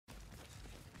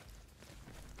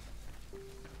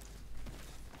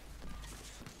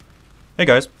Hey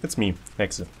guys, it's me,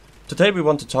 HeXe. Today we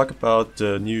want to talk about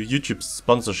the new YouTube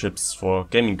sponsorships for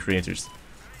gaming creators.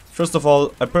 First of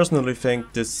all, I personally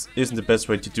think this isn't the best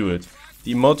way to do it.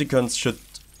 The emoticons should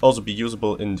also be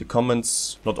usable in the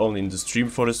comments, not only in the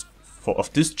stream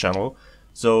of this channel,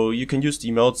 so you can use the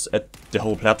emotes at the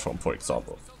whole platform, for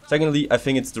example. Secondly, I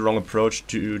think it's the wrong approach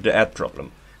to the ad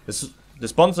problem. The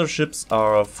sponsorships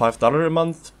are $5 a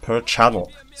month per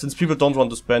channel. Since people don't want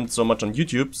to spend so much on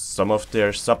YouTube, some of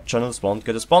their sub-channels won't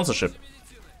get a sponsorship.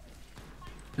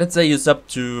 Let's say you sub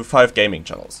to 5 gaming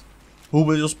channels. Who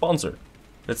will you sponsor?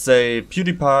 Let's say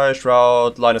PewDiePie,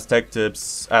 Shroud, Linus Tech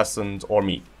Tips, Ascent or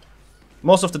me.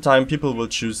 Most of the time people will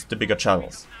choose the bigger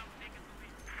channels.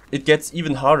 It gets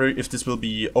even harder if this will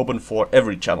be open for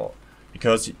every channel.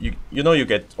 Because you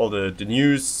get all the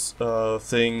news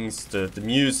things, the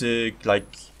music,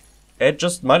 like add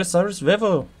just Miley Cyrus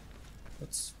Weather.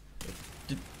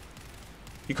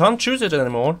 You can't choose it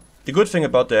anymore. The good thing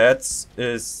about the ads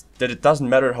is that it doesn't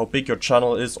matter how big your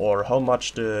channel is or how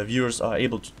much the viewers are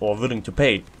able to or willing to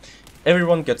pay.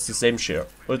 Everyone gets the same share,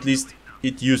 or at least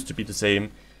it used to be the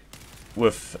same.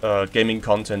 With gaming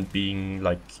content being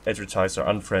like advertiser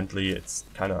unfriendly, it's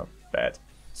kinda bad.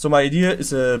 So my idea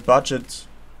is a budget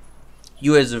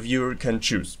you as a viewer can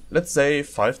choose. Let's say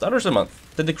 $5 a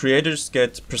month. Then the creators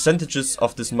get percentages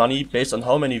of this money based on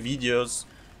how many videos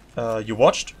you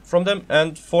watched from them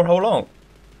and for how long.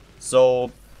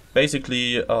 So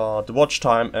basically the watch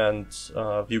time and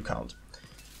view count.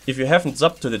 If you haven't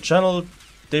subbed to the channel,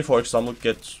 they for example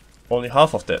get only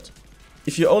half of that.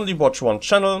 If you only watch one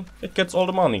channel, it gets all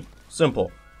the money.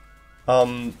 Simple.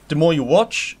 The more you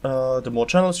watch, the more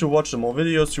channels you watch, the more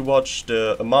videos you watch,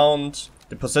 the amount,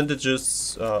 the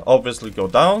percentages obviously go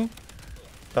down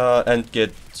and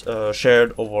get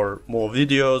shared over more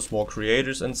videos, more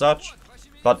creators and such,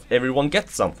 but everyone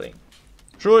gets something.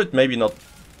 Sure, it maybe not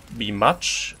be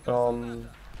much,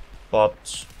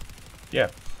 but yeah.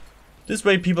 This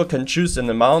way people can choose an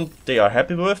amount they are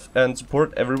happy with and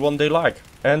support everyone they like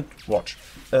and watch.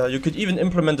 You could even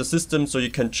implement a system so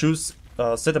you can choose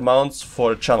set amounts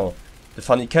for a channel. The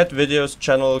Funny Cat Videos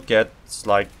channel gets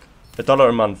like $1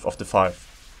 a month of the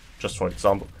 5, just for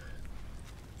example.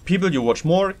 People you watch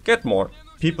more get more.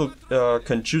 People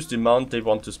can choose the amount they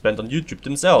want to spend on YouTube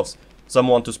themselves. Some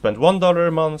want to spend $1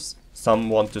 a month, some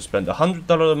want to spend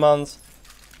 $100 a month.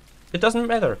 It doesn't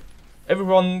matter.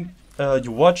 Everyone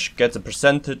you watch gets a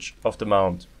percentage of the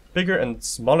amount. Bigger and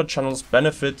smaller channels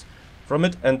benefit from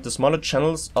it, and the smaller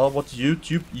channels are what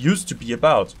YouTube used to be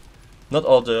about. Not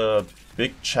all the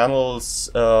big channels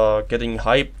getting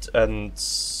hyped and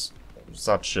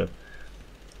such shit.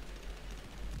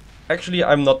 Actually,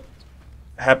 I'm not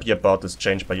happy about this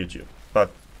change by YouTube.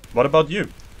 But what about you?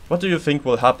 What do you think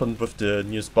will happen with the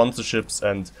new sponsorships,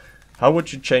 and how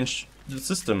would you change the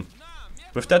system?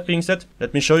 With that being said,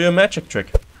 let me show you a magic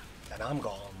trick. And I'm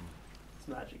gone. It's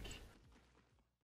magic.